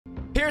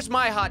Here's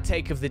my hot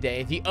take of the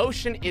day. The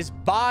ocean is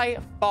by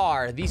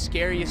far the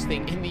scariest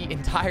thing in the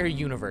entire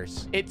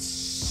universe. It's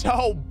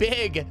so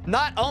big.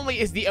 Not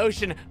only is the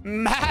ocean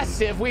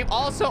massive, we've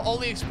also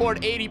only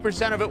explored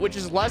 80% of it, which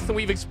is less than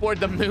we've explored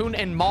the moon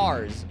and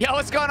Mars. Yo,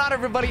 what's going on,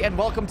 everybody? And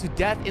welcome to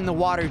Death in the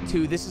Water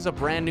 2. This is a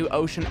brand new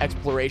ocean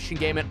exploration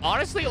game, and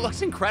honestly, it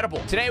looks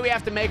incredible. Today, we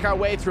have to make our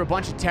way through a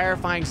bunch of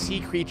terrifying sea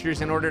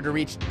creatures in order to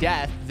reach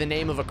Death, the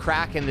name of a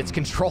kraken that's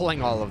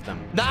controlling all of them.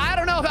 Now, I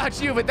don't know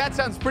about you, but that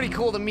sounds pretty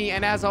cool to me.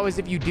 And as always,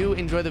 if you do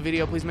enjoy the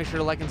video, please make sure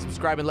to like and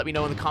subscribe and let me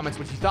know in the comments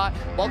what you thought.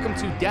 Welcome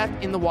to Death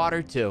in the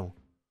Water 2.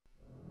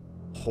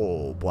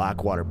 Oh,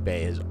 Blackwater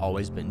Bay has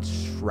always been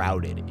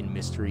shrouded in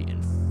mystery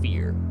and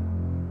fear.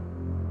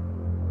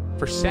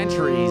 For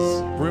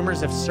centuries, rumors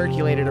have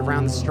circulated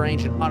around the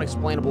strange and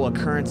unexplainable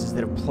occurrences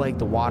that have plagued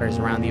the waters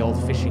around the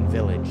old fishing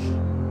village.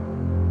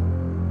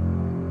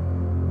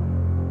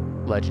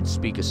 Legends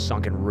speak of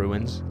sunken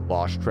ruins,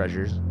 lost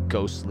treasures,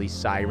 ghostly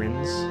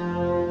sirens,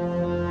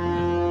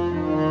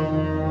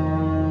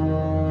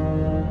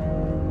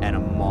 and a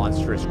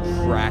monstrous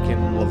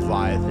kraken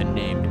leviathan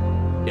named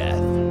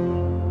Death.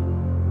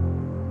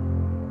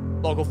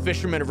 Local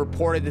fishermen have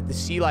reported that the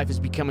sea life has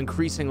become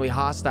increasingly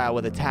hostile,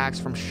 with attacks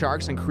from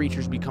sharks and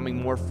creatures becoming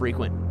more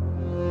frequent.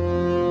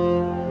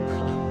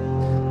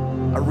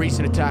 A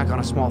recent attack on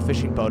a small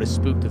fishing boat has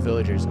spooked the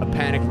villagers. A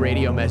panic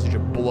radio message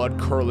of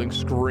blood-curdling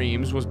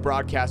screams was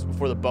broadcast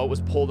before the boat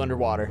was pulled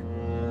underwater.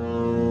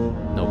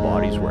 No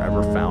bodies were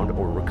ever found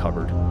or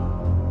recovered.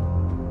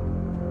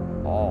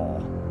 Oh.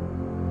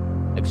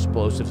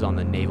 Explosives on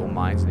the naval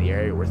mines in the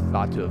area were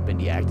thought to have been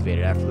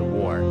deactivated after the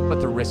war, but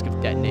the risk of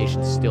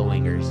detonation still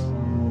lingers.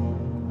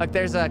 Look,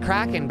 there's a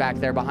kraken back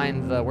there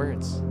behind the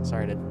words.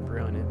 Sorry to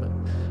ruin it, but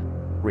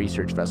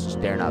research vessels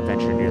dare not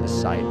venture near the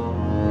site.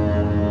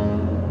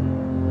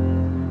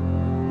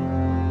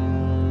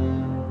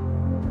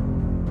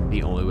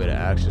 The only way to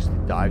access the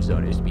dive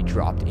zone is to be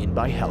dropped in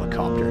by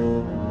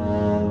helicopter.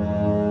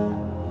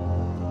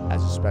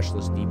 As a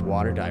specialist deep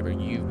water diver,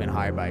 you've been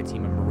hired by a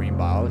team of marine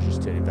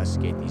biologists to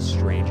investigate these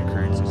strange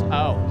occurrences.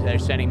 Oh, they're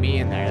sending me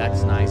in there.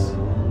 That's nice.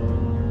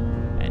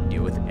 And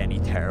deal with any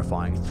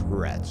terrifying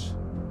threats.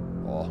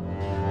 Oh,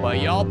 well,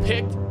 y'all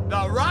picked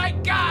the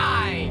right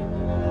guy.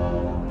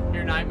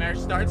 Your nightmare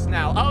starts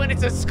now. Oh, and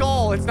it's a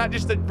skull. It's not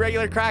just a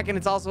regular kraken.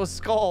 It's also a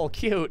skull.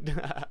 Cute.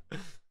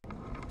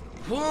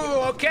 Ooh,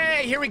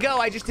 okay, here we go.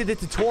 I just did the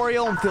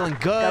tutorial. I'm feeling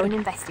good. Go and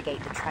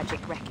investigate the tragic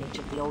wreckage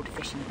of the old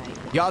fishing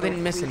boat. Y'all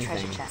didn't miss anything.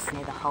 Treasure chests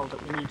near the hull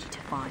that we need you to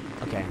find.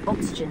 Okay.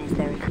 Oxygen is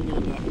there if you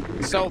need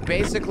it. So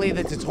basically,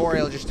 the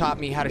tutorial just taught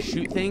me how to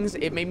shoot things.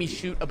 It made me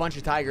shoot a bunch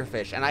of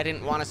tigerfish, and I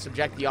didn't want to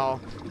subject y'all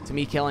to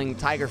me killing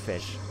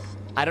tigerfish.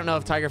 I don't know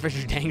if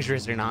tigerfish are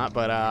dangerous or not,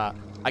 but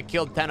I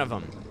killed 10 of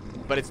them.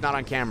 But it's not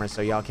on camera,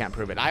 so y'all can't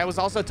prove it. I was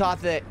also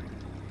taught that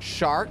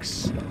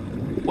sharks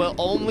will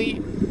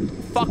only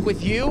fuck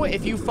with you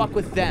if you fuck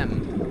with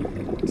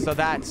them. So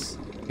that's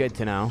good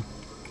to know.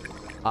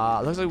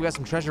 Looks like we got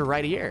some treasure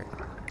right here.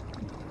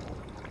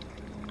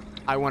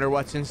 I wonder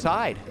what's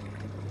inside.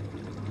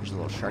 There's a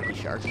little sharky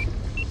shark.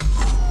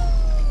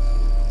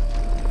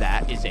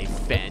 That is a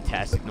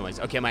fantastic noise.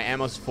 Okay, my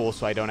ammo's full,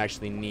 so I don't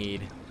actually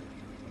need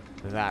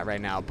that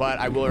right now. But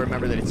I will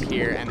remember that it's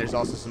here, and there's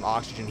also some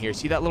oxygen here.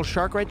 See that little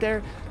shark right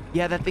there?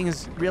 Yeah, that thing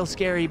is real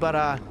scary,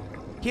 but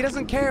he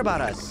doesn't care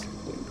about us.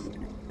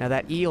 Now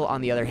that eel,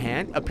 on the other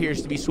hand,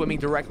 appears to be swimming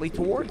directly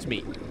towards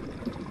me.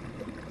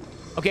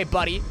 Okay,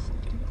 buddy.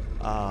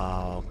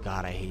 Oh,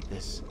 God, I hate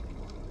this.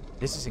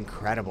 This is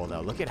incredible, though.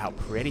 Look at how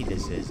pretty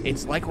this is.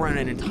 It's like we're in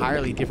an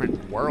entirely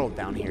different world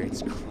down here.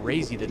 It's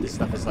crazy that this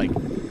stuff is, like,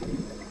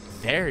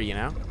 there, you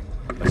know?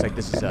 Looks like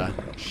this is a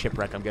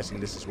shipwreck. I'm guessing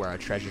this is where our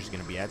treasure's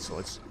going to be at, so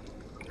let's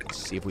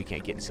see if we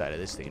can't get inside of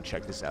this thing and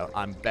check this out.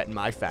 I'm betting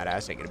my fat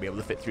ass ain't going to be able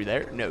to fit through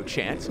there. No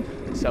chance.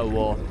 So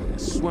we'll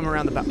swim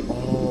around the back.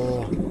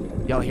 Oh,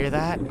 y'all hear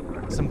that?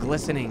 Some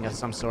glistening of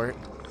some sort.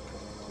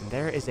 And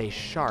there is a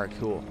shark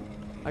who,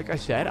 like I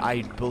said,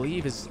 I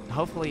believe is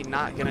hopefully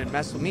not going to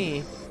mess with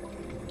me.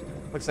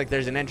 Looks like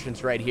there's an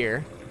entrance right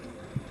here.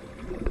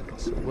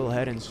 So we'll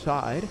head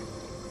inside.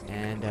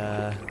 And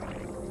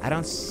I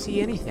don't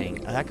see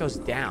anything. Oh, that goes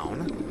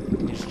down.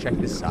 Let me just check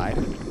this side.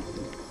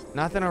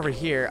 Nothing over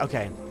here.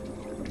 Okay.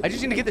 I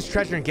just need to get this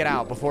treasure and get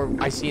out before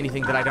I see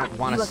anything that I don't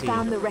want to see. You have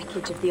found the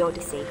wreckage of the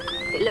Odyssey.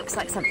 It looks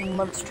like something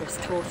monstrous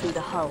tore through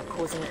the hull,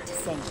 causing it to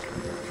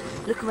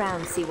sink. Look around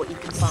and see what you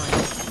can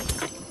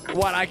find.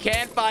 What I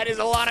can't find is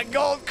a lot of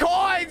gold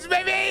coins,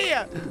 baby!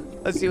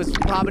 Let's see what's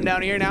popping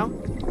down here now.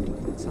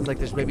 Sounds like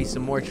there's maybe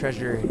some more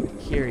treasure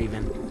here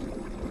even.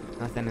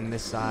 Nothing in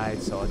this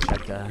side, so I'll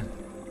check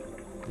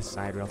this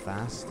side real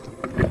fast.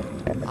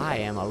 I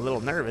am a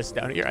little nervous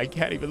down here. I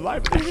can't even lie,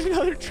 but there's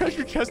another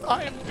treasure chest.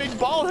 I am big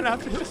balling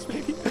after this,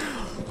 baby.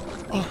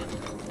 Oh.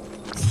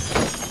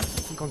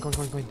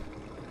 Going.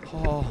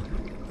 Oh,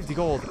 50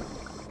 gold.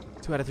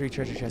 2 out of 3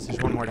 treasure chests.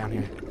 There's one more down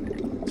here.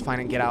 Let's find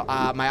it and get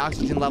out. My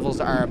oxygen levels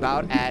are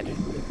about at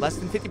less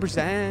than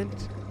 50%.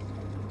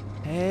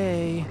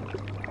 Hey,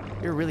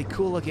 you're a really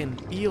cool looking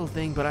eel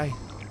thing, but I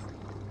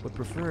would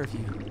prefer if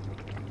you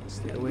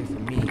Stay away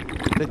from me.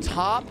 The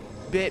top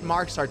bit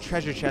marks our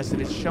treasure chest,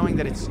 and it's showing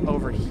that it's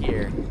over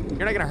here.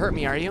 You're not gonna hurt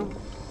me, are you?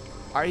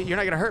 You're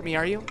not gonna hurt me,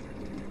 are you?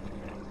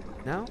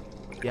 No?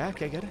 Yeah,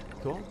 okay, good.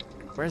 Cool.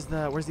 Where's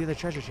the other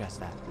treasure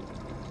chest at?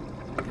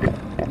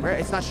 Where?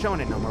 It's not showing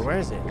it no more. Where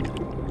is it?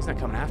 He's not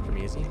coming after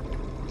me, is he?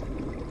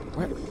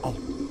 Where? Oh,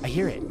 I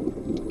hear it.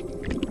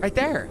 Right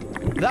there.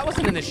 That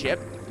wasn't in the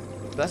ship.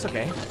 But that's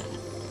okay.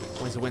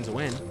 Win's a win's a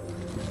win.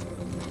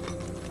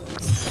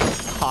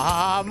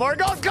 Ah, more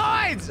gold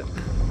coins!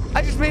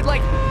 I just made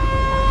like...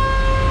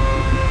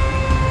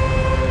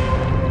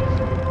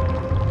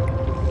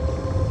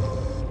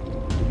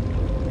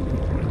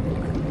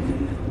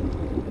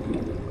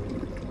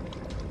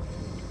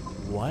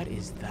 What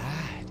is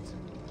that?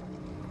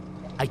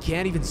 I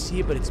can't even see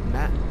it, but it's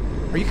Matt.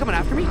 Are you coming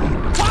after me?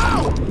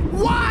 Whoa!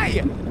 Why?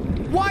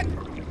 What?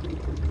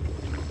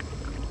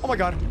 Oh my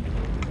god.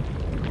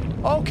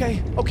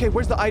 Okay, okay,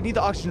 where's the... I need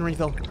the oxygen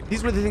refill.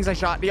 These were the things I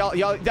shot.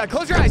 Y'all,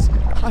 close your eyes!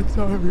 I'm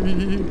sorry.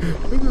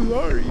 I'm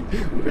sorry.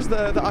 Where's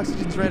the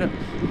oxygen's right up?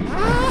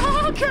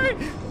 Ah, okay.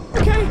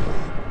 Okay.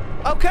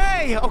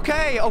 Okay,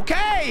 okay,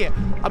 okay.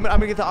 I'm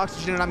gonna get the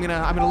oxygen and I'm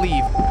gonna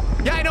leave.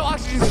 Yeah, I know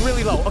oxygen's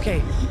really low. Okay,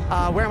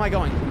 where am I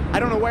going? I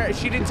don't know where.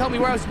 She didn't tell me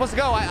where I was supposed to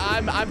go.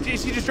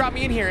 She just dropped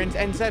me in here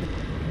and said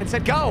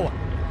go.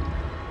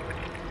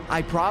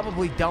 I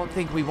probably don't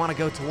think we want to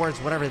go towards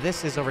whatever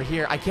this is over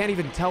here. I can't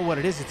even tell what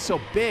it is. It's so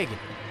big.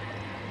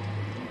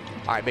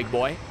 All right, big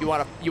boy. You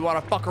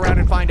wanna fuck around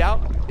and find out?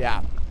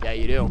 Yeah, yeah,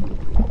 you do.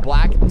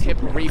 Black tip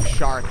reef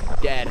shark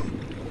dead.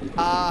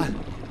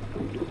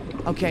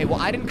 Okay, well,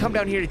 I didn't come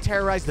down here to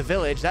terrorize the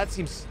village. That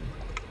seems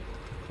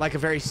like a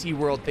very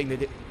SeaWorld thing to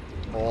do.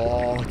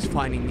 Oh, it's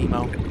Finding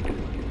Nemo.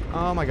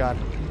 Oh my god.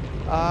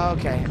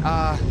 Okay.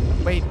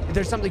 Wait,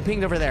 there's something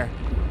pinged over there.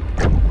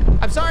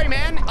 I'm sorry,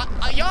 man.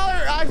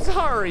 I'm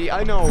sorry.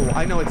 I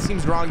know. It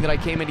seems wrong that I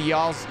came into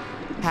y'all's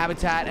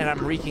habitat and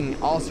I'm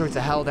wreaking all sorts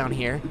of hell down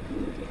here.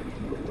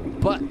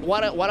 But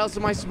what else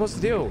am I supposed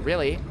to do,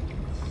 really?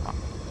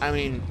 I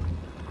mean,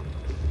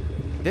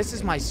 this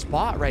is my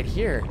spot right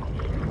here.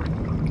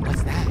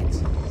 What's that?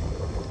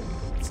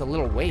 It's a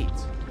little weight.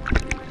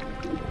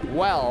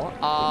 Well,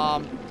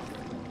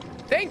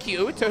 thank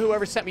you to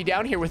whoever sent me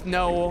down here with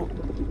no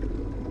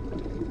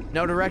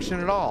direction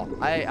at all.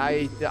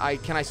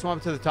 Can I swim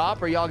up to the top,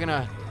 or y'all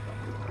gonna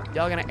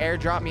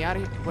airdrop me out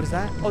of here? What is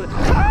that? Oh,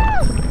 ah!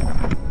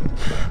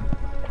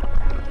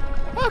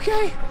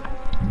 Okay.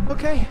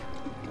 Okay.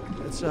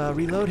 Let's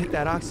reload. Hit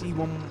that oxy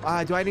one.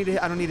 I don't need to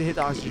hit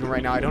the oxygen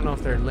right now. I don't know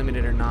if they're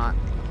limited or not.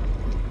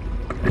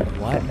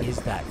 What is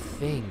that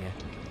thing?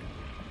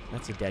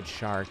 That's a dead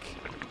shark.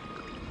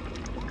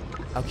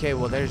 Okay,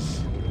 well,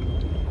 there's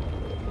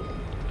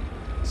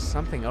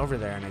something over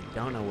there, and I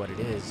don't know what it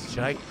is.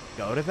 Should I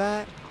go to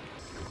that?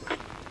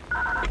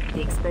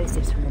 The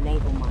explosives from the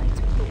naval mines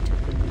were thought to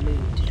have been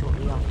removed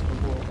shortly after the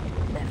war.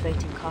 Their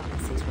floating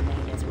carcasses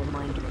remain as a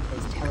reminder of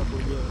those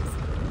terrible years.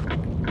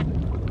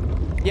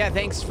 Yeah,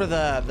 thanks for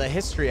the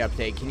history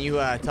update. Can you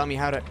tell me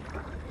how to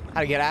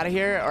get out of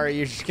here, or are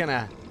you just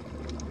gonna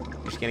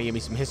give me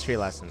some history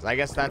lessons? I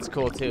guess that's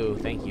cool too.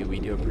 Thank you. We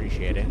do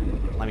appreciate it.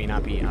 Let me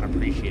not be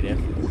unappreciative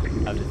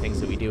of the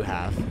things that we do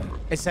have.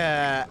 It's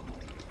a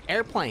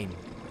airplane.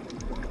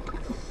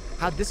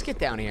 How'd this get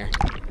down here?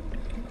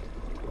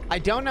 I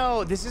don't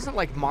know. This isn't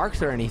like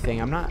marked or anything.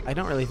 I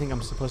don't really think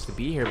I'm supposed to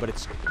be here, but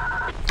it's...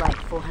 Flight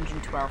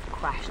 412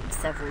 crashed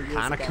several years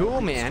ago. Kinda cool,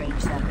 man.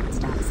 Strange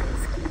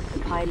circumstances. The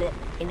pilot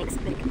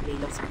inexplicably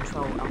lost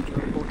control after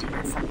reporting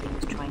that something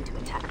was trying to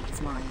attack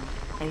his mine.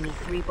 Only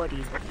 3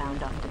 bodies were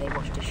found after they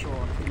washed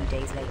ashore a few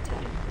days later.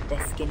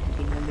 Their skin had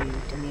been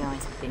removed and the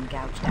eyes had been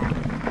gouged out.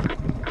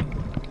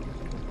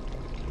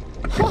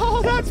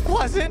 Oh, that's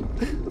pleasant.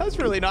 That's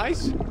really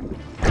nice.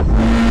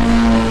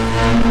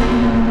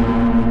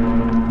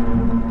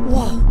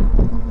 Whoa.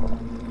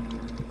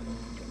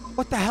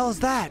 What the hell is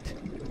that?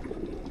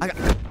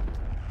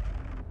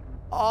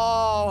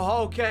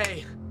 Oh,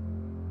 okay.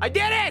 I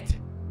did it!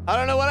 I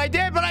don't know what I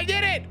did, but I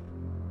did it!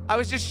 I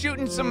was just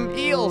shooting some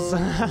eels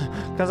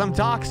because I'm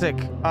toxic.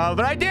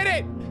 But I did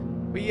it!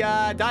 We,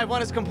 dive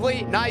 1 is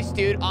complete. Nice,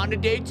 dude. On to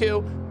day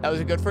 2. That was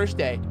a good first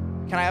day.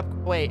 Can I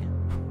wait.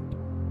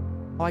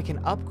 Oh, I can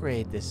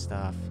upgrade this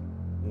stuff.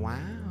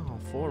 Wow,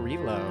 full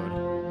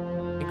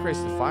reload. Increase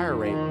the fire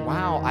rate.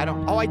 Wow,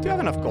 oh, I do have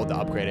enough gold to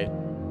upgrade it.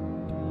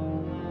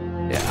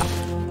 Yeah.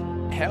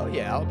 Hell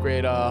yeah,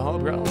 upgrade,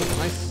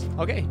 nice.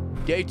 Okay,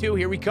 day 2,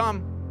 here we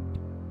come.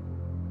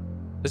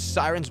 The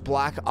siren's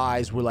black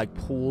eyes were like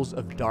pools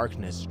of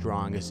darkness,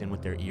 drawing us in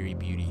with their eerie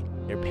beauty.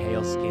 Their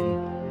pale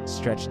skin,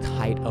 stretched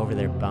tight over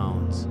their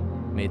bones,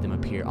 made them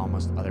appear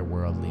almost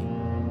otherworldly.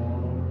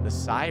 The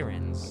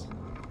sirens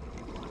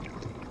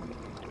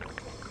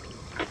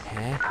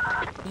Huh?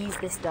 Use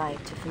this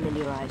dive to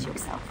familiarize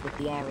yourself with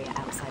the area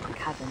outside the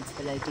caverns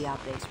below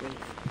Diablo's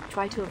Reef.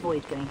 Try to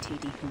avoid going too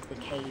deep into the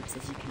caves,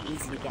 as you can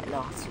easily get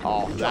lost.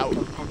 Oh, We dropped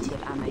off plenty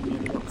of ammo near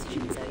the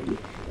oxygen zone,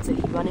 so if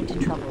you run into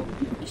trouble,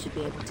 you should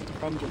be able to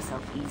defend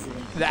yourself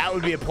easily. That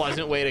would be a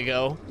pleasant way to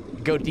go.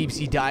 Go deep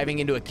sea diving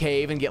into a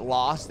cave and get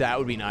lost. That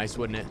would be nice,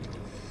 wouldn't it?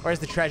 Where's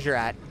the treasure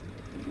at?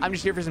 I'm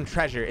just here for some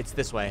treasure. It's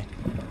this way.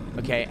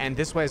 Okay, and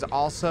this way is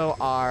also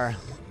our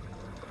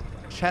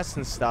chests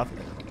and stuff.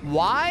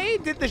 Why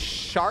did the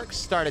sharks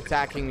start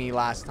attacking me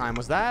last time?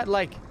 Was that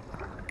like...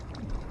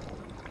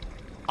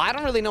 I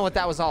don't really know what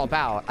that was all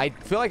about. I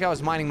feel like I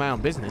was minding my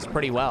own business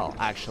pretty well,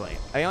 actually.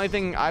 The only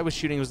thing I was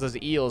shooting was those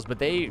eels, but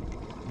they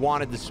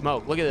wanted the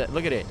smoke. Look at it.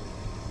 Look at it.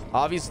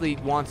 Obviously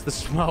wants the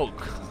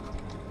smoke.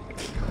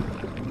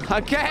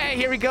 Okay,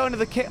 here we go into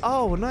the cave.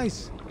 Oh,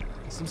 nice.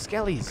 Some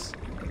skellies.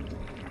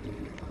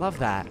 Love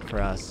that for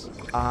us.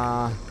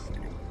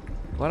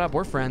 What up?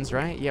 We're friends,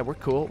 right? Yeah, we're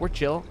cool. We're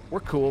chill.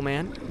 We're cool,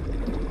 man.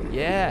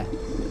 Yeah.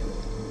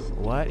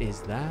 What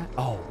is that?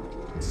 Oh,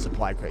 it's a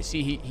supply crate.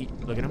 See, he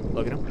look at him.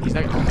 Look at him. He's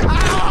not.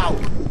 Ow!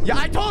 Yeah,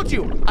 I told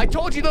you. I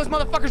told you those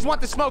motherfuckers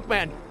want the smoke,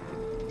 man.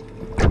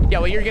 Yeah,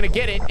 well, you're gonna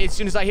get it as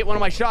soon as I hit one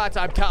of my shots.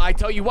 I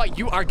tell you what,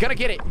 you are gonna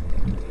get it.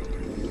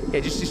 Yeah,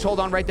 just hold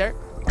on right there.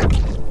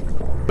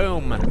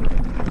 Boom.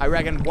 I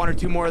reckon 1 or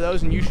 2 more of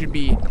those, and you should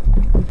be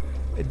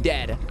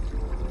dead.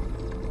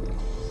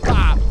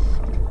 Ah.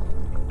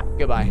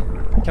 Goodbye.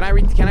 Can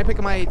I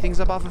pick my things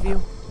up off of you?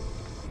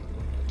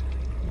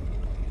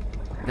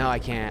 No, I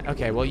can't.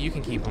 Okay, well, you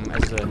can keep them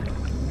as the...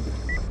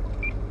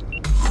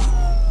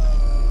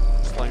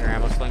 Slinger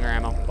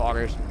ammo,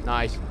 boggers.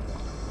 Nice.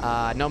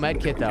 No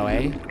med kit, though,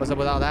 eh? What's up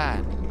with all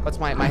that? What's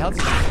my health?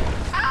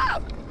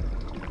 Ah!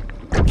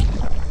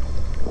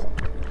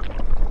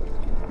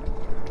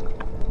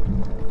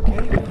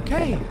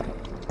 Okay.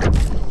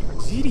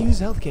 Z to use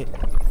health kit.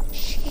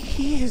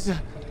 Jeez.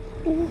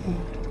 Ooh.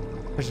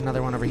 There's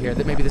another one over here.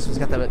 Maybe this one's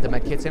got the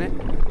med kits in it.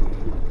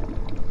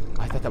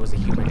 I thought that was a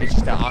human. It's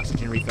just an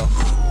oxygen refill.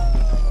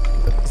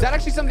 Is that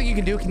actually something you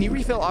can do? Can you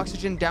refill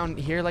oxygen down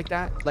here like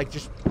that? Like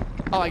just...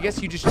 Oh, I guess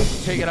you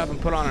just pick it up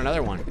and put on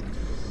another one.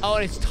 Oh,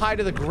 and it's tied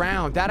to the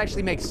ground. That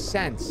actually makes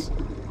sense.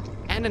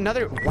 And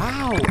another...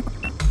 Wow.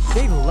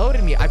 They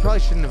loaded me. I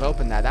probably shouldn't have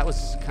opened that. That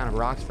was kind of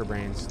rocks for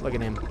brains. Look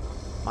at him.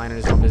 Minding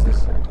his own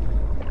business.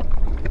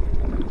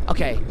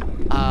 Okay.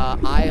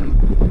 I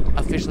am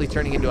officially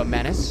turning into a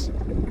menace.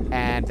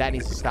 And that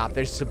needs to stop.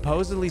 There's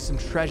supposedly some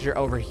treasure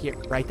over here.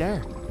 Right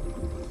there.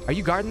 Are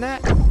you guarding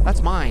that?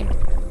 That's mine.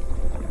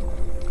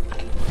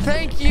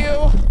 Thank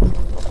you.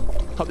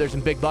 Hope there's some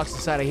big bucks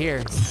inside of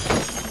here.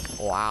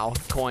 Wow.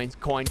 Coins.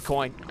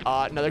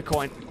 Another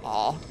coin.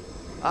 Aw.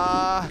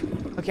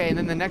 Okay, and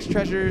then the next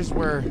treasures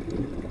were...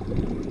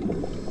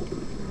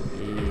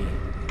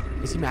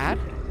 Is he mad?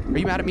 Are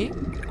you mad at me?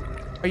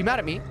 Are you mad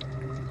at me?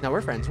 No,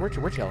 we're friends. We're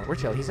chill. We're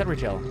chill. He said we're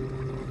chill.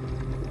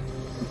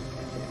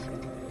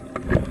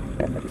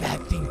 That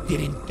thing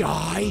didn't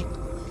die.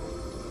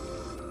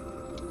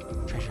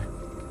 Treasure.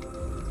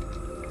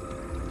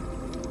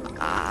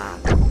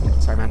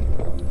 Sorry, man.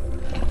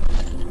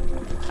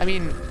 I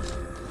mean,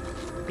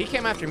 he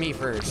came after me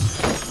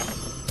first.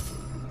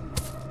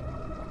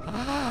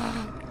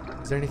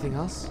 Is there anything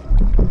else?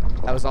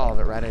 That was all of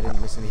it, right? I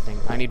didn't miss anything.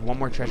 I need one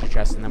more treasure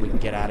chest, and then we can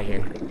get out of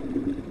here.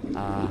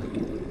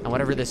 And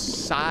whatever this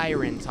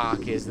siren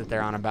talk is that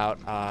they're on about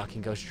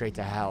can go straight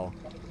to hell.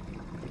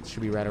 It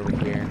should be right over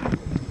here.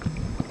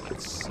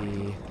 Let's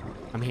see.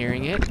 I'm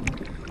hearing it.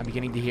 I'm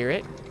beginning to hear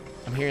it.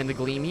 I'm hearing the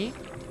gleamy.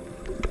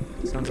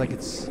 Sounds like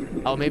it's...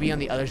 Oh, maybe on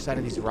the other side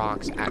of these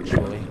rocks,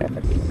 actually.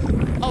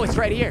 Oh, it's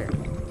right here.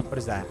 What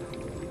is that?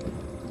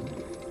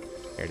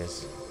 Here it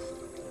is.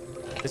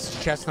 This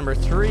is chest number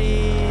 3.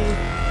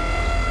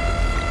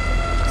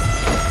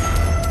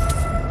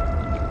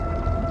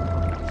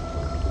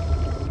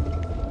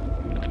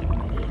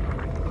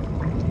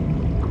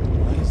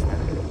 What is that?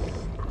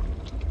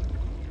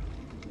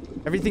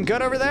 Everything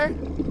good over there?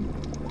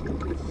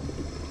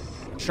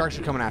 Sharks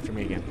are coming after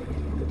me again.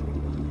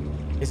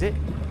 Is it?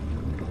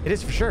 It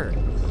is for sure.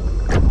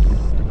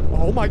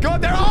 Oh my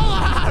god, they're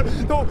all...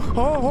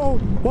 Oh,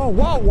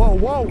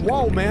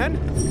 whoa, man.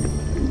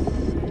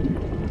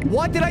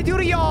 What did I do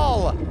to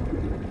y'all?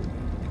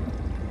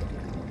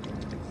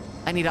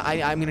 I'm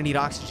gonna need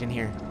oxygen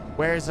here.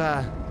 Where's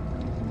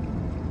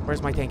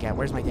my tank at?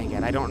 Where's my tank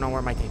at? I don't know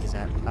where my tank is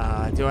at.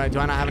 Do I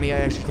not have any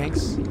extra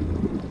tanks?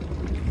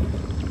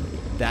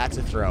 That's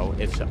a throw.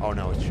 If so, oh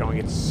no, it's showing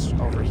it's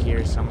over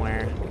here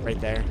somewhere, right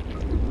there.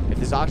 If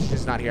this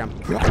oxygen's not here, I'm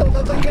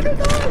probably gonna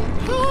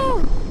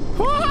die.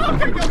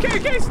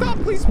 Okay, stop,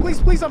 please.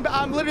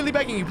 I'm literally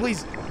begging you,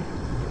 please.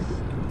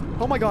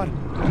 Oh my god.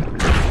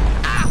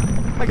 Ah!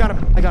 I got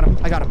him. I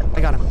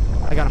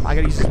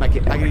gotta use this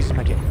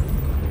medkit.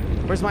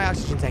 Where's my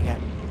oxygen tank at?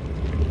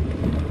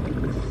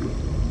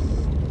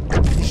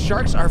 These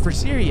sharks are for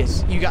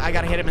serious. I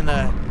gotta hit him in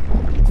the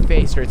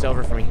face or it's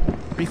over for me.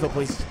 Refill,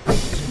 please.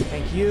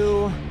 Thank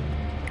you.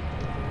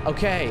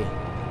 Okay,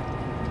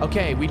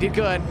 we did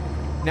good.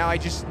 Now I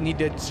just need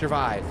to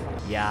survive.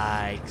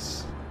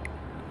 Yikes.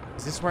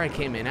 Is this where I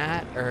came in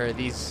at? Or are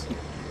these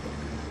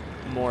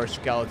more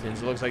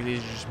skeletons? It looks like these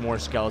are just more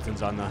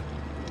skeletons on the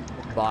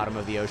bottom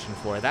of the ocean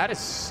floor. That is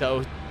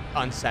so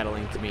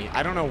unsettling to me.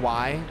 I don't know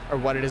why or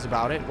what it is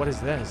about it. What is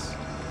this?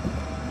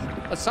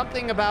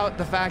 Something about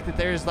the fact that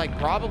there's like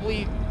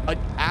probably an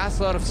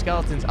assload of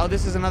skeletons. Oh,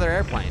 this is another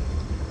airplane.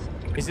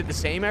 Is it the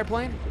same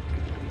airplane?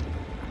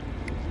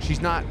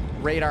 She's not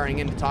radaring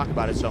in to talk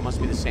about it, so it must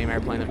be the same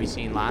airplane that we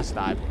seen last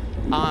dive.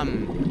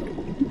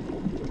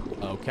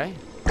 Okay.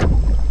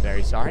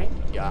 Very sorry.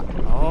 Yeah.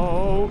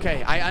 Oh,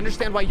 okay. I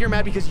understand why you're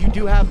mad, because you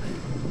do have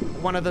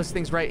one of those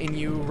things right in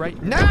you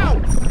right now.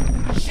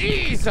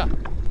 Jeez.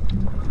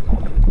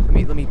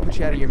 Let me put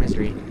you out of your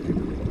misery.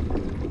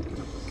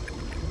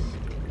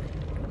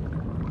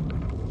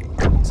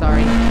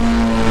 Sorry.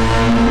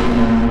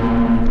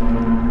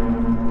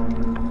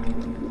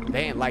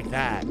 They ain't like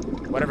that.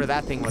 Whatever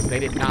that thing was, they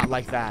did not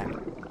like that.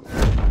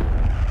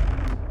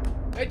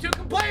 They took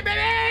a play,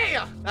 baby!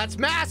 That's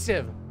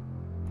massive.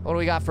 What do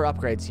we got for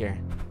upgrades here?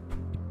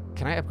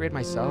 Can I upgrade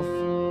myself?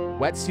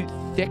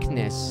 Wetsuit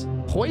thickness.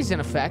 Poison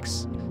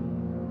effects.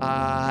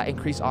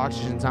 Increase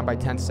oxygen time by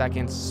 10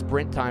 seconds.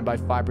 Sprint time by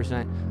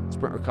 5%.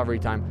 Sprint recovery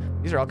time.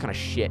 These are all kind of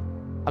shit.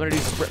 I'm going to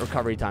do sprint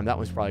recovery time. That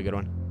one's probably a good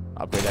one.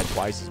 Upgrade that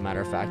twice, as a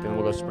matter of fact. And then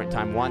we'll go sprint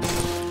time once.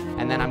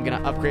 And then I'm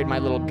going to upgrade my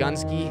little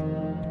gunski.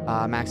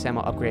 Max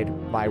ammo upgrade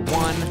by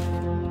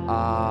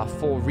 1.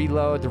 Full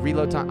reload. The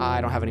reload time.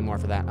 I don't have any more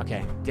for that.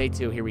 Okay. Day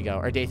 2. Here we go.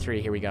 Or day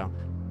 3. Here we go.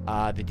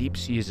 The deep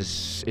sea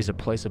is a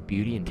place of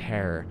beauty and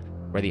terror,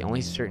 where the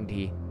only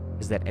certainty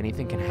is that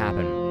anything can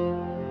happen.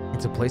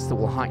 It's a place that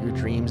will haunt your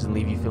dreams and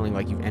leave you feeling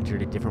like you've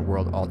entered a different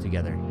world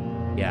altogether.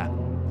 Yeah.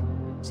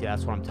 See,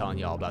 that's what I'm telling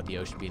y'all about the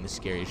ocean being the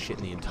scariest shit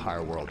in the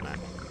entire world, man.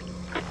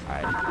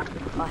 Alright.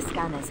 Our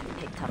scanners have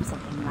picked up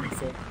something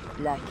massive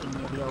lurking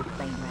near the old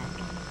plane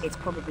wreck. It's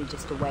probably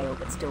just a whale,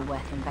 but still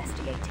worth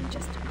investigating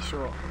just to be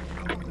sure.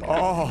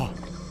 Oh,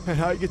 and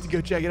how you get to go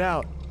check it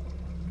out?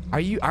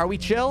 Are we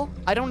chill?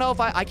 I don't know if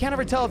I can't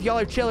ever tell if y'all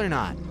are chill or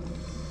not.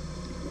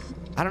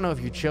 I don't know if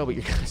you're chill, but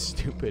you're kind of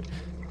stupid.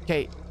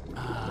 Okay.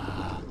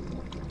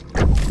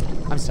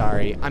 I'm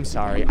sorry.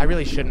 I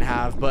really shouldn't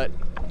have, but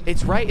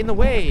it's right in the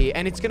way,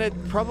 and it's gonna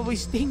probably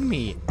sting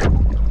me.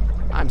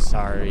 I'm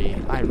sorry.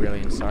 I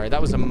really am sorry.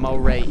 That was a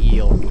moray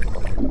eel.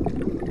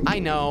 I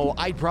know.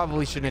 I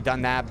probably shouldn't have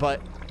done that, but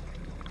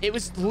it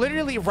was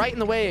literally right in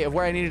the way of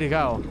where I needed to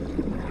go.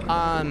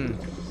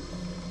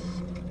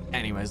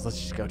 Anyways, let's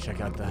just go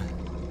check out the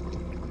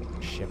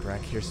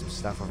shipwreck. Here's some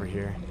stuff over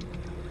here.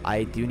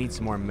 I do need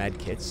some more med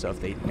kits, so if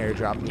they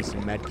airdrop me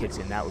some med kits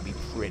in, that would be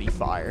pretty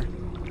fire.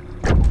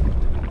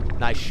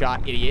 Nice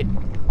shot, idiot.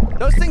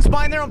 Those things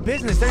mind their own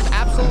business. There's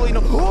absolutely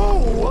no...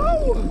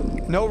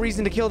 Whoa! No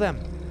reason to kill them.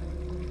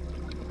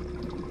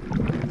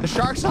 The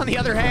sharks, on the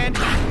other hand...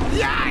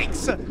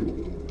 Yikes!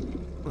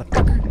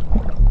 Motherfucker.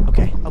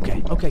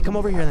 Okay. Come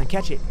over here then.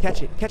 Catch it.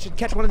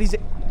 Catch one of these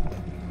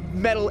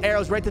metal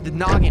arrows right to the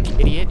noggin,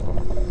 idiot.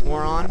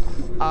 Moron.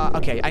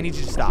 Okay, I need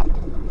you to stop.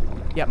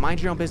 Yeah,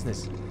 mind your own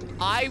business.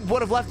 I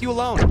would have left you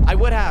alone. I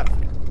would have.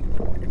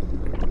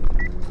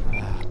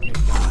 Good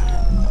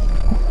God.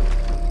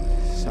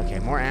 Okay,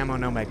 more ammo,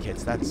 no med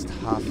kits. That's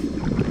tough.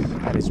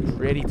 That is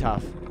pretty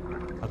tough.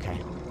 Okay.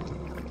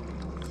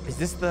 Is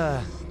this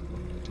the...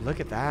 Look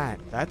at that.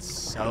 That's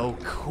so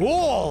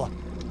cool.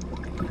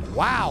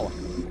 Wow.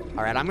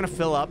 All right, I'm going to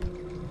fill up,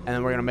 and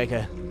then we're going to make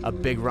a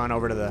big run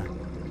over to the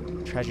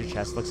treasure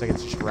chest. Looks like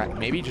it's just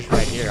maybe just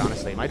right here,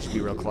 honestly. It might just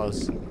be real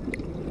close.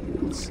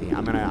 Let's see.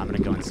 I'm gonna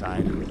go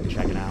inside and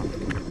check it out.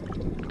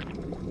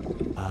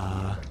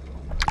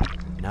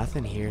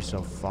 Nothing here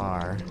so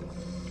far.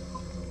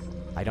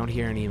 I don't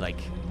hear any like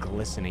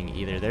glistening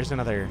either. There's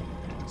another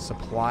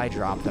supply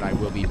drop that I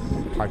will be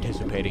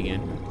participating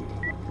in.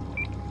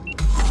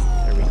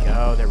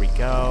 There we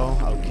go.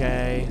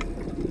 Okay.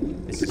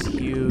 This is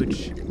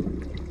huge.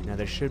 Now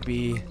there should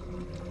be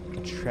a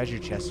treasure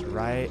chest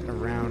right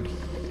around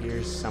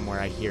here somewhere.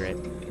 I hear it.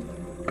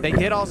 They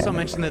did also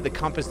mention that the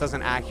compass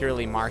doesn't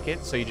accurately mark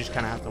it, so you just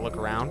kind of have to look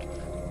around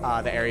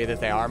the area that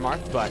they are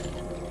marked, but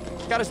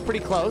got us pretty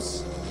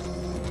close.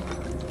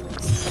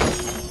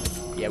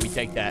 Yeah, we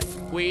take that.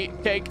 We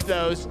take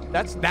those.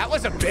 That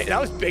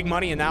was big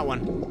money in that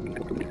one.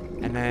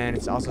 And then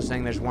it's also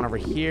saying there's one over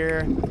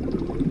here.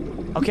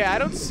 Okay, I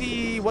don't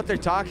see what they're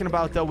talking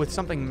about though with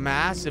something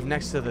massive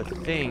next to the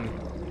thing.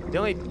 The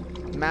only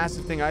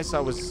massive thing I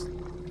saw was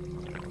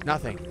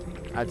nothing.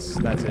 That's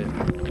it.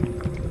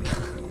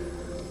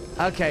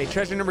 Okay,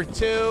 treasure number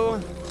 2.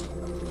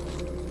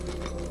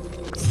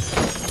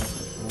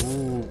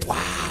 Ooh,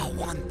 wow,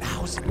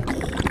 1,000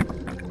 gold.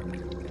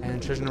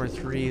 And treasure number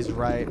 3 is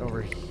right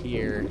over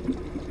here.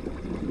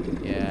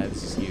 Yeah,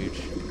 this is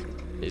huge.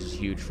 This is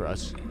huge for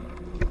us.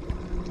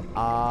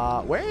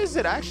 Where is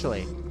it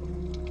actually?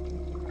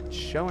 It's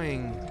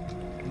showing...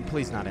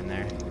 Please not in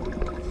there.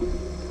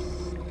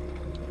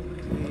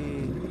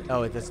 Please.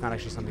 Oh, that's not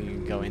actually something you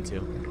can go into.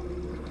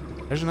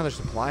 There's another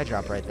supply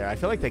drop right there. I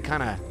feel like they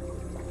kind of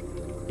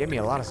Gave me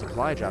a lot of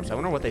supply drops. I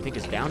wonder what they think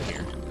is down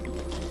here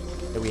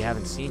that we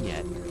haven't seen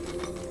yet.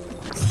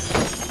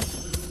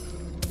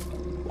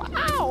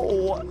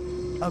 Wow!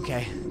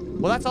 Okay.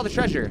 Well, that's all the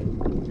treasure.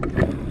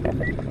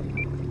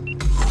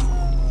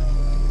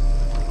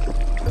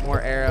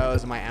 More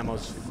arrows. My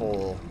ammo's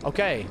full.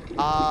 Okay.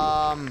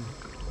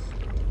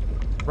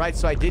 Right,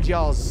 so I did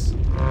y'all's...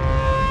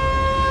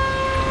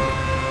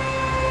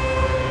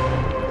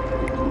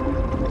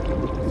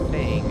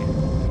 thing.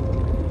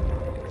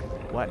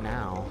 What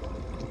now?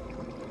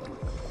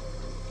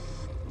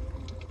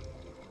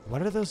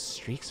 What are those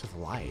streaks of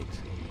light?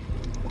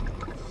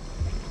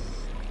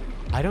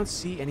 I don't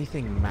see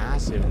anything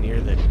massive near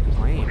the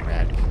plane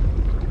wreck.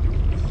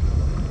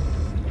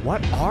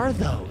 What are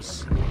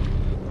those?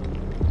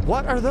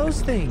 What are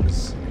those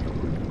things?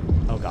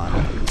 Oh god.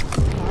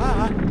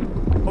 Ah!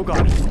 Oh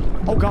god.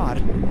 Oh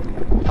god.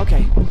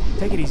 Okay,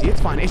 take it easy. It's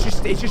fine. It's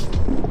just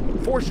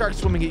 4 sharks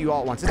swimming at you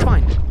all at once. It's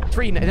fine.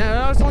 3.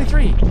 No, it's only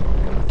 3.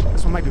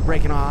 This one might be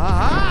breaking off.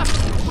 Ah!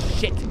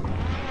 Shit.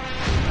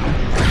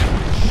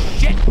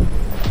 Shit.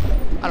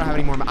 I don't have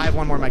any more. I have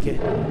 1 more in my kit.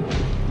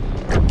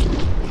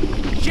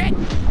 Shit.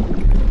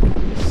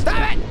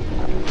 Stop it.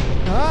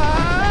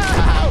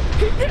 Oh,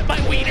 he bit my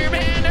wiener,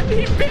 man.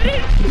 He bit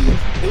it.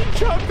 He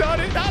choked on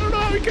it. I don't know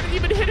how he could have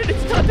even hit it.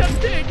 It's not that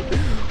big.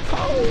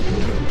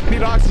 Oh, I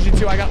need oxygen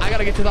too. I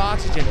gotta get to the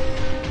oxygen.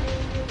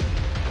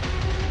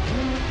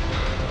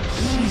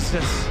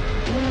 Jesus.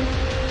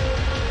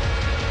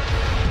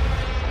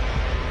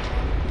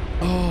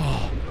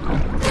 Oh.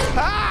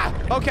 Ah!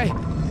 Okay.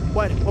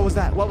 What was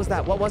that? What was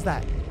that? What was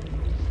that?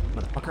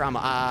 Motherfucker,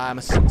 I'm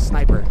a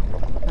sniper.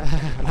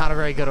 Not a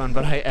very good one,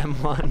 but I am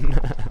one.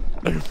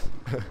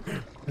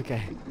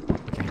 Okay.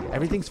 Okay.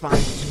 Everything's fine.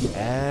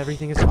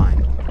 Everything is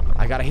fine.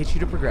 I gotta hit you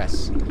to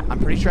progress. I'm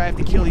pretty sure I have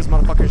to kill these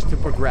motherfuckers to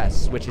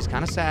progress, which is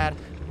kind of sad,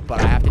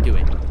 but I have to do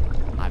it.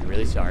 I'm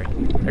really sorry.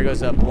 There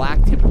goes a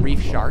black tip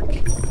reef shark.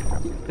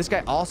 This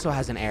guy also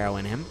has an arrow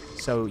in him,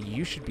 so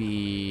you should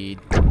be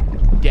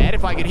dead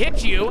if I could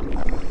hit you.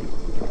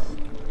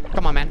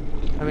 Come on, man.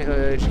 I mean,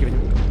 just give it to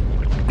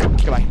me.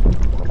 Goodbye.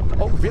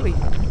 Oh, really?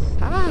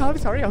 Ah, I'm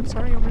sorry. I'm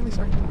sorry. I'm really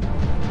sorry.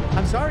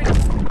 I'm sorry.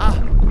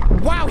 Ah,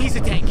 wow, he's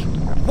a tank.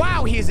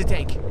 Wow, he is a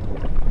tank.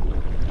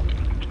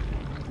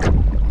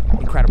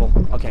 Incredible.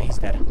 Okay, he's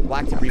dead.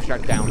 Black tip reef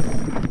shark down.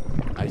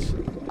 Nice.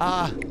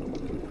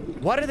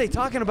 What are they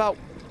talking about?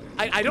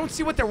 I don't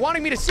see what they're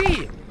wanting me to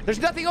see. There's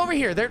nothing over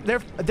here.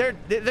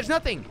 There's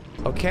nothing.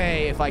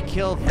 Okay, if I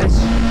kill this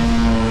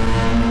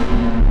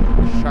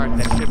shark,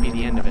 that should be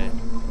the end of it.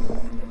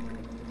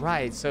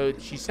 Right, so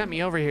she sent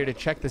me over here to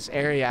check this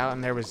area out,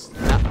 and there was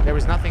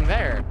nothing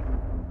there.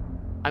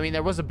 I mean,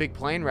 there was a big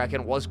plane wreck,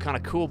 and it was kind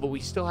of cool, but we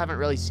still haven't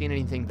really seen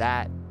anything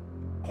that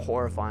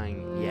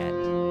horrifying yet.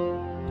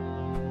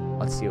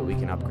 Let's see what we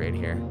can upgrade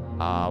here.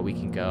 We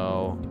can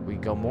go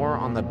more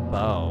on the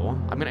bow.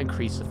 I'm gonna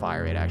increase the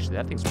fire rate, actually.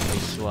 That thing's pretty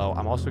slow.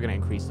 I'm also gonna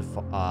increase the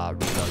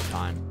reload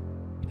time,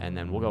 and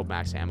then we'll go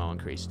max ammo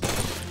increased.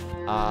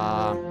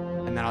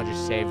 And then I'll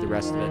just save the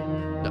rest of it.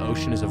 The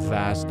ocean is a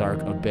vast,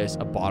 dark abyss,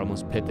 a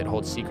bottomless pit that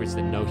holds secrets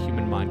that no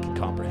human mind can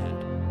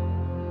comprehend.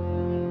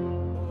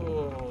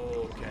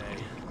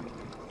 Okay.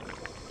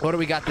 What do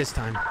we got this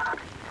time?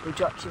 We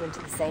dropped you into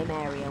the same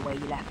area where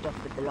you left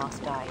off with the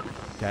last dive.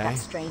 Okay. That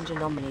strange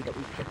anomaly that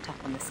we picked up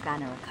on the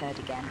scanner occurred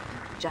again,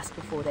 just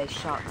before those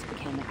sharks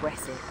became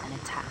aggressive and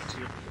attacked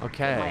you.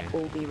 Okay. It might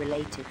all be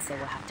related, so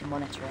we'll have to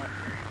monitor it.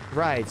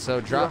 Right,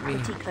 so drop me...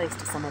 You're pretty close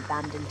to some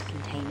abandoned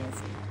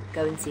containers.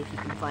 Go and see if you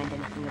can find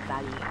anything of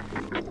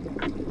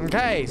value.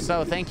 Okay,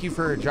 so thank you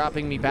for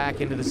dropping me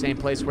back into the same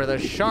place where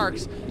those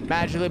sharks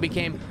magically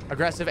became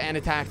aggressive and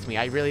attacked me.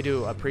 I really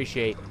do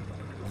appreciate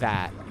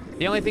that.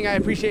 The only thing I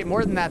appreciate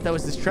more than that, though,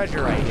 is this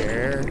treasure right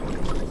here.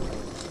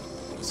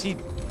 See,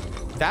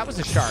 that was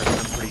a shark,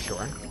 I'm pretty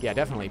sure. Yeah,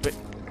 definitely. But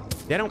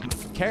they don't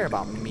care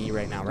about me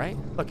right now, right?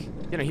 Look,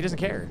 you know, he doesn't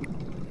care.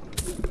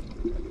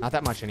 Not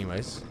that much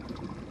anyways.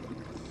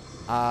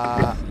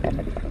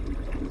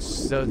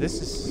 So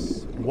this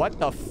is... What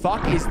the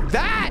fuck is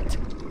that?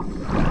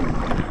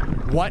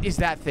 What is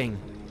that thing?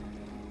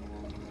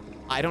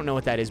 I don't know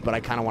what that is, but I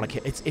kind of want to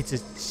kill... It's a...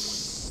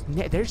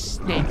 There's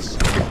snakes.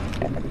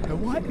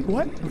 What?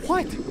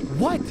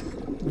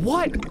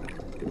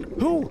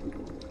 Who?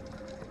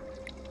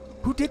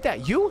 Who did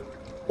that? You?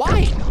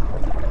 Why?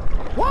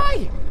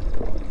 Why?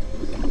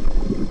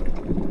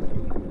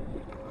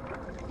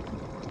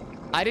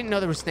 I didn't know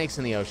there were snakes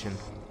in the ocean.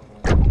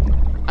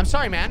 I'm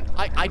sorry, man.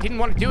 I didn't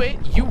want to do it.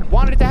 You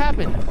wanted it to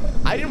happen.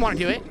 I didn't want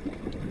to do it.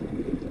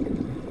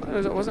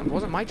 It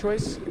wasn't my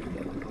choice.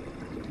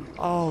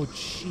 Oh,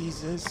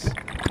 Jesus.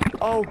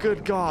 Oh,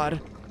 good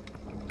God.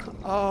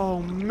 Oh,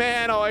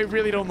 man. Oh, I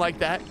really don't like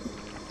that.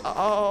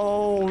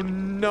 Oh,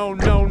 no,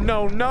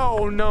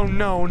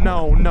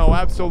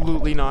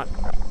 absolutely not.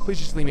 Please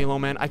just leave me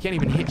alone, man. I can't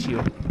even hit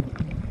you.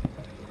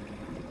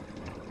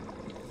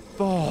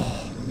 Oh.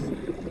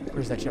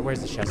 Where's that chest?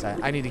 Where's the chest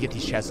at? I need to get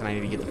these chests and I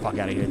need to get the fuck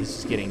out of here.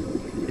 This is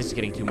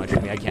getting too much for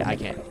me. I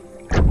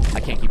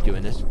can't keep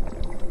doing this.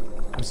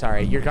 I'm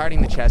sorry. You're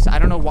guarding the chest. I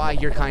don't know why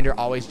you're kind of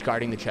always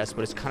guarding the chest,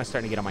 but it's kind of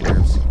starting to get on my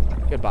nerves.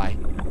 Goodbye.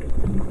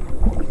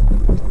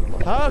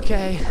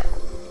 Okay.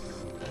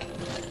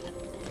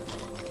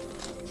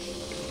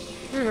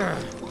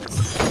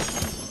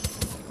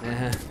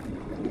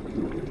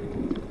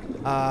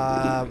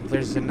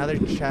 There's another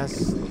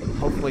chest.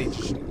 Hopefully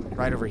just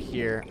right over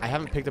here. I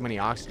haven't picked up any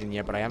oxygen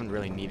yet, but I haven't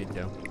really needed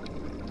to.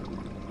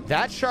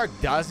 That shark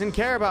doesn't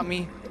care about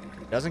me.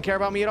 Doesn't care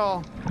about me at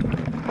all.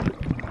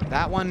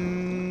 That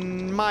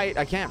one might.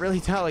 I can't really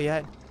tell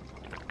yet.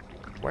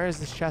 Where is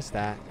this chest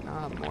at?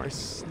 Ah, more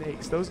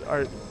snakes. Those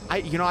are...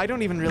 I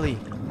don't even really...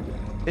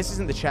 This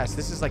isn't the chest.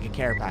 This is like a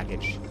care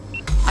package.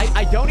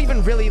 I don't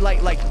even really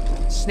like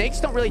snakes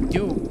don't really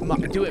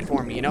do it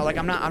for me, you know? Like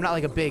I'm not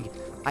like a big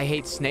I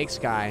hate snakes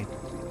guy.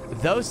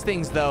 Those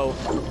things though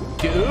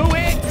do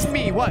it to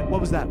me. What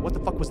was that? What the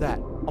fuck was that?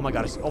 Oh my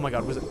god. Oh my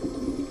god, was it?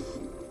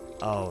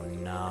 Oh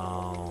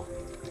no.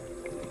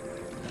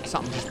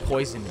 Something just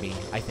poisoned me,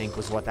 I think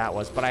was what that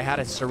was. But I had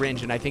a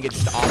syringe and I think it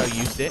just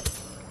auto-used it.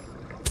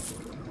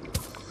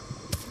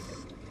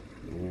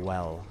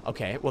 Well,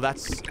 okay. Well,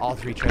 that's all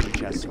 3 treasure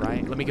chests,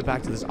 right? Let me get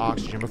back to this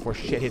oxygen before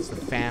shit hits the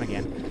fan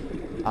again.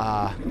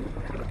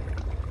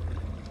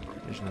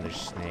 There's another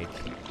snake.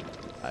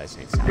 This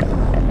ain't snake. Oh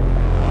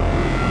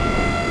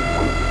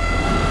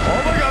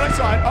my god, I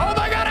saw it! Oh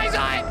my god, I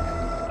saw it!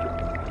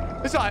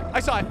 I saw it! I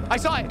saw it! I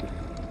saw it!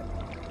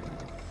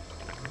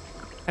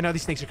 I know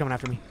these snakes are coming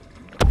after me.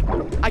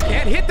 I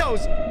can't hit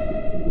those!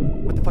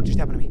 What the fuck just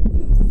happened to me?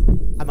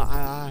 I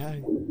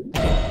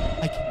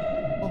can't.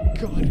 Oh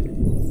god.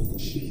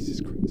 Jesus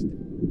Christ.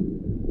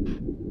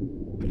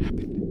 What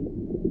happened?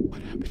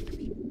 What happened to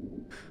me?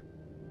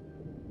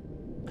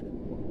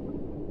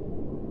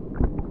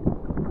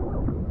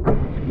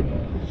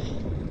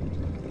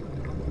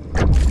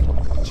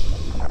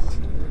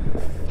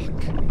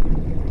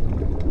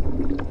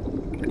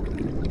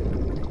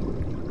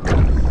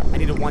 I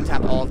need to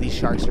one-tap all of these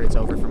sharks or it's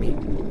over for me.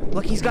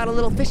 Look, he's got a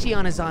little fishy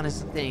on his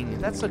thing.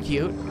 That's so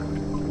cute.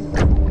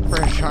 For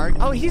a shark.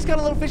 Oh, he's got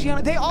a little fishy on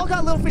it. They all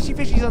got little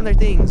fishies on their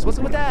things. What's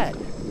up with that?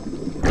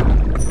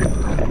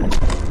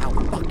 Ow,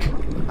 fuck.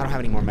 I don't have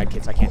any more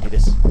medkits. I can't do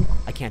this.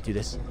 I can't do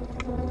this.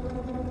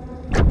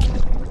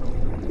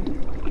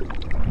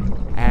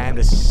 And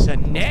the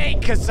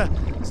snake. Stop.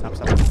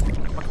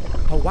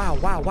 Oh, wow.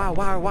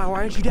 Why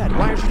aren't you dead?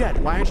 Why aren't you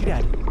dead? Why aren't you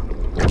dead?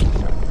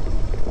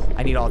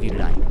 I need all of you to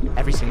die.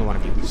 Every single one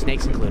of you.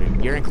 Snakes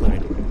included. You're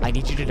included. I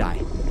need you to die.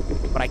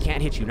 But I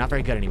can't hit you. Not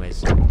very good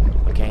anyways.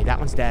 Okay, that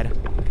one's dead.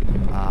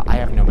 I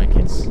have no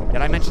medkits.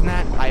 Did I mention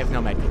that? I have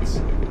no medkits.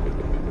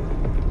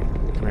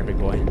 Come here, big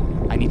boy.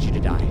 I need you to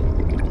die.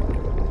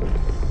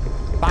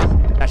 Bop!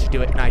 That should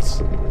do it.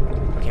 Nice.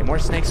 Okay, more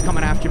snakes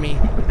coming after me.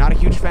 Not a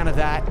huge fan of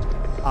that.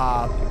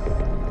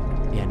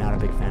 Yeah, not a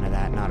big fan of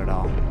that. Not at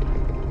all.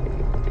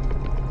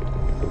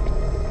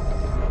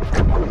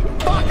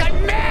 Fuck, I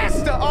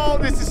missed! Oh,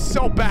 this is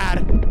so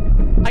bad.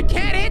 I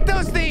can't hit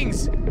those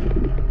things!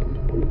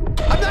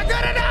 I'm not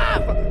good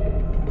enough!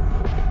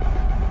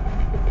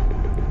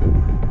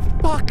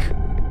 Fuck!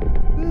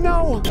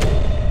 No!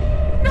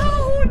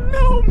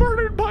 No!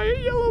 Murdered by a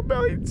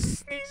yellow-bellied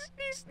sneeze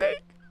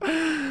snake.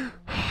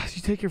 As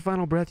you take your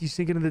final breath, you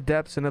sink into the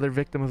depths, another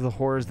victim of the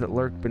horrors that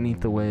lurk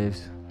beneath the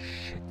waves.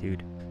 Shit,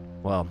 dude.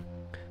 Well,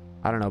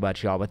 I don't know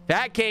about y'all, but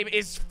that game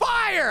is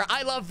fire!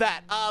 I love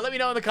that. Let me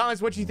know in the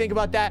comments what you think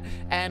about that,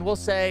 and we'll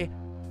say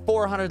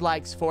 400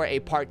 likes for a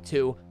part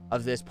 2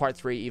 of this, part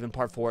 3, even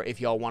part 4,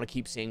 if y'all want to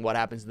keep seeing what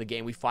happens in the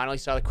game. We finally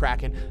saw the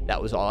Kraken. That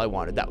was all I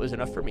wanted. That was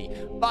enough for me.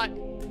 But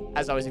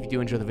as always, if you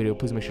do enjoy the video,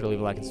 please make sure to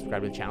leave a like and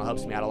subscribe to the channel. It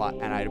helps me out a lot,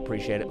 and I'd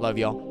appreciate it. Love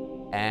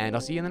y'all, and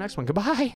I'll see you in the next one. Goodbye.